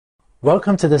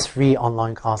Welcome to this free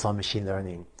online class on machine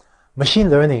learning. Machine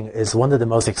learning is one of the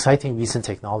most exciting recent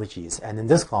technologies, and in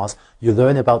this class, you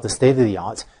learn about the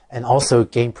state-of-the-art and also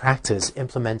gain practice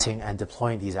implementing and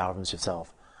deploying these algorithms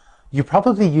yourself. You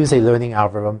probably use a learning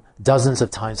algorithm dozens of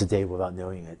times a day without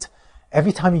knowing it.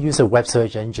 Every time you use a web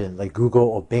search engine like Google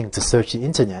or Bing to search the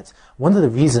internet, one of the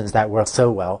reasons that works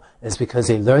so well is because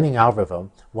a learning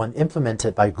algorithm, one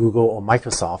implemented by Google or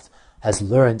Microsoft, has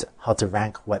learned how to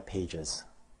rank web pages.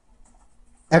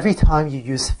 Every time you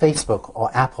use Facebook or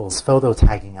Apple's photo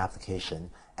tagging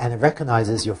application and it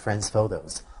recognizes your friends'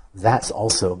 photos, that's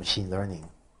also machine learning.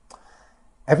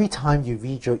 Every time you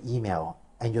read your email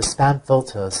and your spam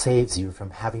filter saves you from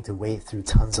having to wade through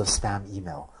tons of spam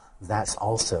email, that's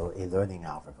also a learning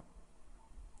algorithm.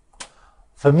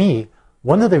 For me,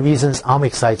 one of the reasons I'm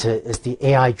excited is the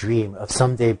AI dream of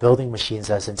someday building machines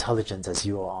as intelligent as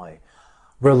you or I.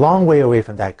 We're a long way away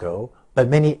from that goal, but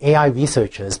many AI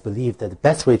researchers believe that the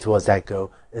best way towards that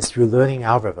goal is through learning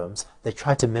algorithms that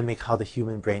try to mimic how the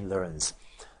human brain learns.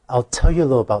 I'll tell you a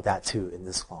little about that too in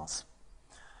this class.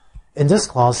 In this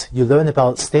class, you learn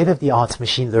about state-of-the-art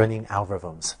machine learning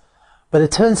algorithms. But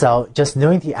it turns out just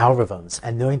knowing the algorithms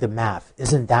and knowing the math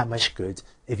isn't that much good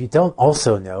if you don't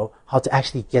also know how to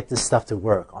actually get this stuff to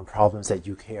work on problems that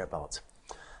you care about.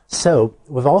 So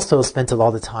we've also spent a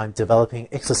lot of time developing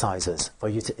exercises for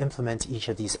you to implement each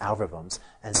of these algorithms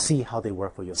and see how they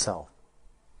work for yourself.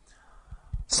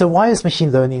 So why is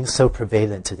machine learning so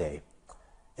prevalent today?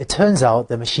 It turns out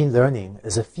that machine learning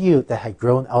is a field that had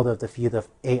grown out of the field of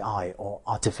AI, or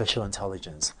artificial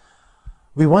intelligence.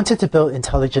 We wanted to build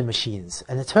intelligent machines,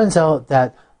 and it turns out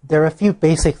that there are a few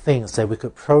basic things that we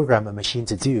could program a machine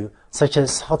to do, such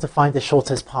as how to find the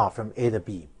shortest path from A to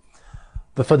B.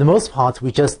 But for the most part,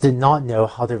 we just did not know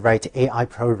how to write AI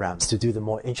programs to do the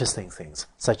more interesting things,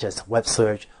 such as web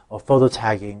search, or photo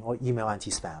tagging, or email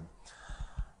anti-spam.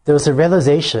 There was a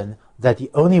realization that the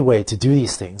only way to do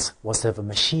these things was to have a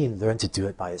machine learn to do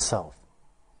it by itself.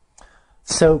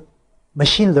 So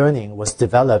machine learning was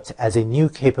developed as a new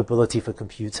capability for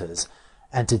computers,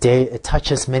 and today it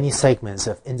touches many segments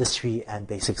of industry and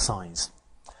basic science.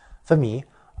 For me,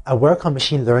 I work on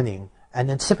machine learning, and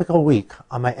in a typical week,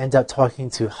 I might end up talking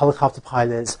to helicopter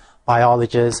pilots,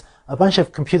 biologists, a bunch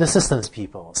of computer systems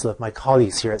people, so my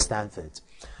colleagues here at Stanford.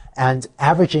 And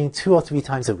averaging 2 or 3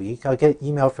 times a week, I'll get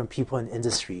email from people in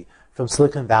industry, from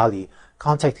Silicon Valley,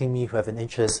 contacting me who have an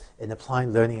interest in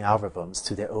applying learning algorithms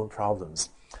to their own problems.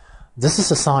 This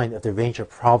is a sign of the range of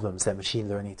problems that machine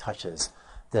learning touches.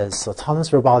 There's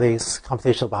autonomous robotics,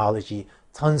 computational biology,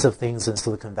 tons of things in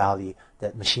Silicon Valley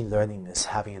that machine learning is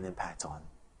having an impact on.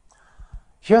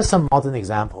 Here are some modern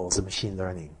examples of machine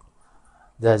learning.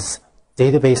 There's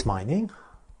database mining.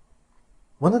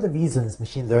 One of the reasons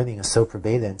machine learning is so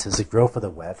prevalent is the growth of the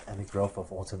web and the growth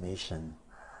of automation.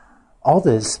 All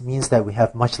this means that we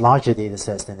have much larger data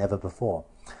sets than ever before.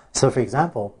 So for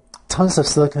example, tons of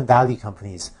Silicon Valley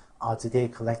companies are today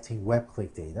collecting web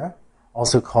click data,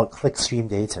 also called clickstream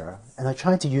data, and are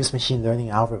trying to use machine learning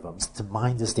algorithms to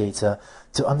mine this data,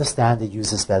 to understand the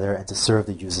users better and to serve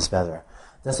the users better.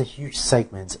 That's a huge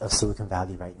segment of Silicon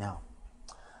Valley right now.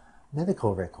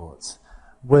 Medical records.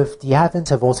 With the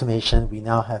advent of automation, we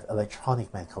now have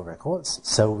electronic medical records.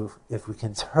 So if we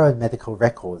can turn medical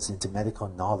records into medical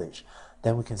knowledge,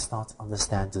 then we can start to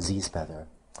understand disease better.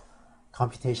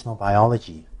 Computational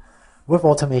biology. With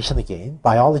automation again,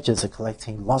 biologists are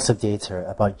collecting lots of data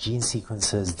about gene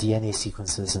sequences, DNA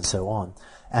sequences, and so on.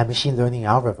 And machine learning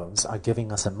algorithms are giving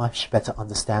us a much better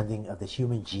understanding of the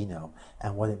human genome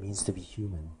and what it means to be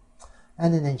human.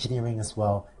 And in engineering as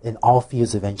well, in all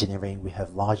fields of engineering, we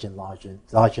have larger and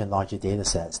larger data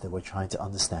sets that we're trying to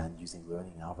understand using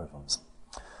learning algorithms.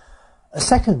 A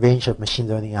second range of machine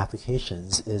learning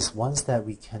applications is ones that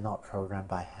we cannot program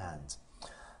by hand.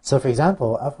 So for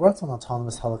example, I've worked on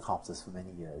autonomous helicopters for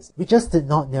many years. We just did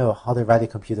not know how to write a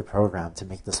computer program to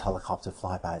make this helicopter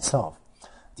fly by itself.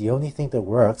 The only thing that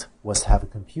worked was to have a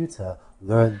computer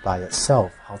learn by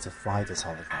itself how to fly this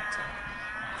helicopter.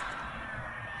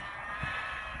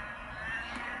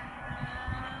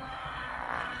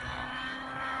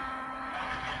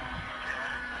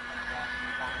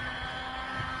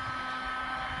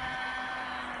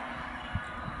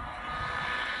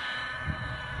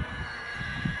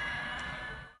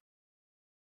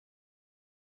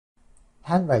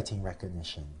 Handwriting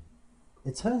recognition.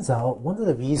 It turns out one of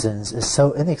the reasons it's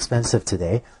so inexpensive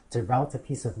today to route a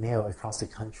piece of mail across the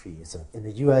country, so in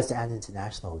the US and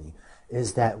internationally,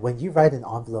 is that when you write an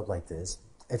envelope like this,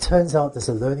 It turns out there's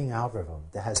a learning algorithm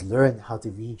that has learned how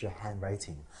to read your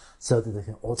handwriting so that it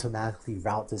can automatically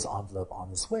route this envelope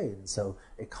on its way. And so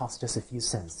it costs just a few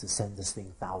cents to send this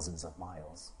thing thousands of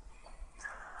miles.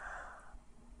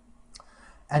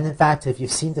 And in fact, if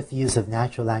you've seen the fields of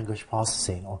natural language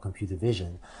processing or computer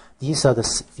vision, these are the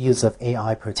fields of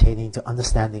AI pertaining to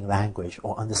understanding language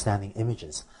or understanding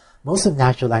images. Most of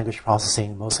natural language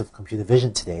processing, most of computer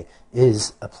vision today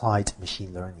is applied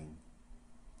machine learning.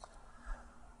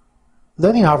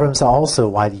 Learning algorithms are also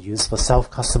widely used for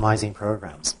self-customizing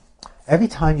programs. Every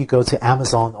time you go to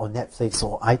Amazon or Netflix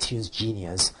or iTunes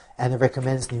Genius and it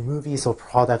recommends new movies or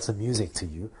products or music to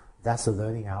you, that's a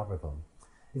learning algorithm.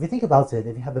 If you think about it,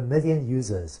 if you have 1 million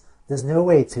users, there's no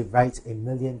way to write 1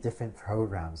 million different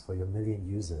programs for your 1 million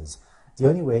users. The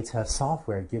only way to have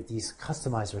software give these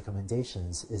customized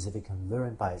recommendations is if it can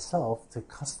learn by itself to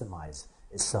customize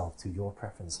itself to your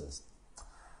preferences.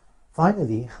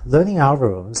 Finally, learning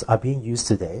algorithms are being used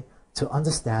today to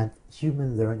understand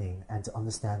human learning and to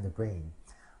understand the brain.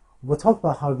 We'll talk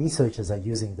about how researchers are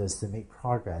using this to make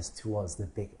progress towards the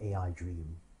big AI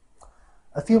dream.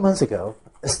 A few months ago,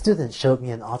 a student showed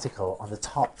me an article on the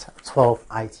top 12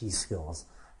 IT skills,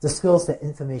 the skills that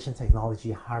information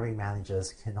technology hiring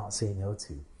managers cannot say no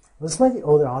to. It was a slightly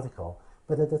older article,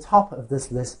 but at the top of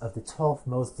this list of the 12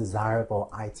 most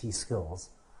desirable IT skills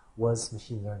was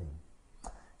machine learning.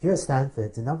 Here at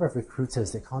Stanford, the number of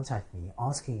recruiters that contact me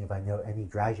asking if I know any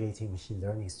graduating machine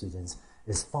learning students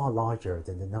is far larger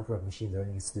than the number of machine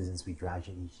learning students we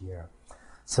graduate each year.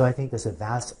 So I think there's a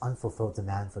vast unfulfilled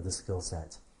demand for the skill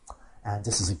set. And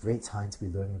this is a great time to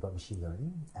be learning about machine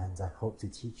learning, and I hope to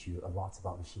teach you a lot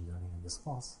about machine learning in this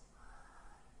course.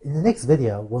 In the next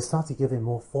video, we'll start to give a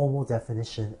more formal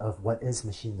definition of what is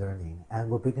machine learning, and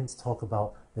we'll begin to talk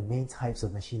about the main types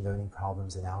of machine learning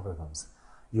problems and algorithms.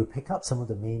 You'll pick up some of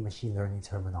the main machine learning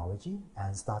terminology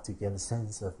and start to get a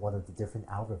sense of what are the different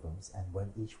algorithms and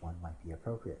when each one might be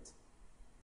appropriate.